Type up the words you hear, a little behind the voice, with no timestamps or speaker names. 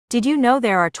Did you know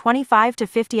there are 25 to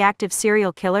 50 active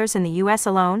serial killers in the US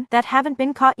alone that haven't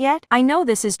been caught yet? I know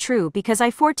this is true because I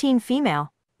 14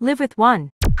 female. Live with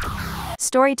one.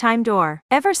 Storytime door.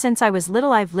 Ever since I was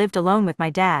little I've lived alone with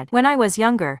my dad. When I was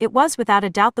younger, it was without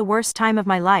a doubt the worst time of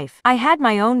my life. I had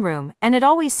my own room, and it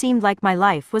always seemed like my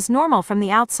life was normal from the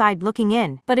outside looking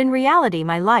in, but in reality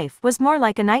my life was more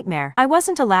like a nightmare. I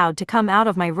wasn't allowed to come out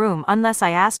of my room unless I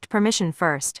asked permission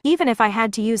first. Even if I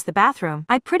had to use the bathroom,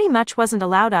 I pretty much wasn't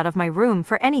allowed out of my room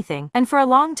for anything, and for a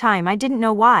long time I didn't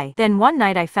know why. Then one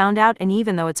night I found out, and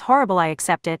even though it's horrible I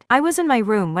accept it. I was in my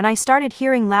room when I started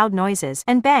hearing loud noises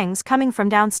and bangs coming from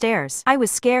downstairs. I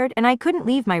was scared and I couldn't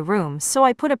leave my room, so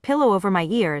I put a pillow over my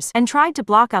ears and tried to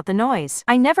block out the noise.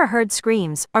 I never heard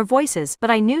screams or voices, but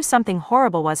I knew something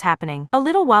horrible was happening. A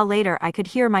little while later I could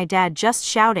hear my dad just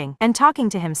shouting and talking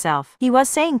to himself. He was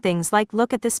saying things like,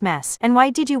 "Look at this mess, and why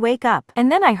did you wake up?"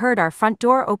 And then I heard our front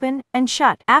door open and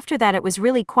shut. After that it was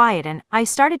really quiet and I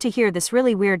started to hear this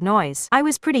really weird noise. I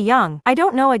was pretty young, I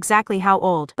don't know exactly how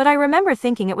old, but I remember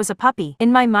thinking it was a puppy.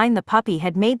 In my mind the puppy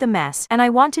had made the mess and I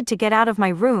wanted to get out of my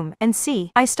room and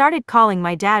see. I started calling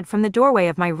my dad from the doorway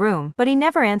of my room, but he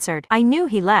never answered. I knew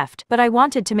he left, but I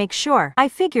wanted to make sure. I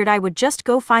figured I would just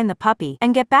go find the puppy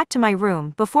and get back to my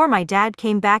room before my dad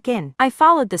came back in. I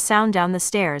followed the sound down the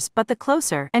stairs, but the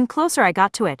closer and closer I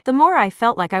got to it, the more I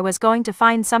felt like I was going to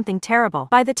find something terrible.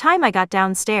 By the time I got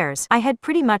downstairs, I had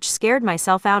pretty much scared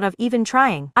myself out of even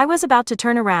trying. I was about to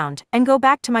turn around and go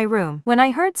back to my room when I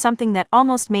heard something that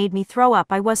almost made me throw up.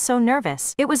 I was so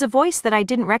nervous. It was a voice that I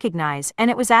didn't recognize,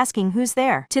 and it was asking who's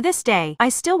there. To this day, I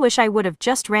still wish I would have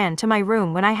just ran to my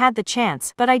room when I had the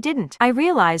chance, but I didn't. I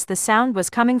realized the sound was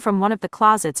coming from one of the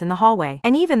closets in the hallway,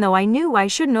 and even though I knew I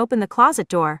shouldn't open the closet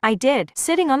door, I did.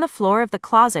 Sitting on the floor of the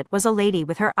closet was a lady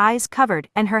with her eyes covered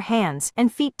and her hands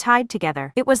and feet tied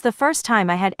together. It was the first time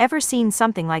I had ever seen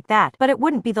something like that, but it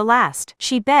wouldn't be the last.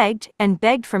 She begged and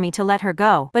begged for me to let her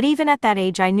go, but even at that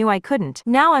age I knew I couldn't.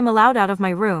 Now I'm allowed out of my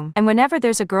room, and whenever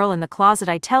there's a girl in the closet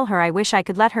I tell her I wish I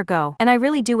could let her go, and I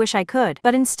really do wish I could,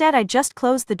 but instead I just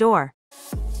closed the door.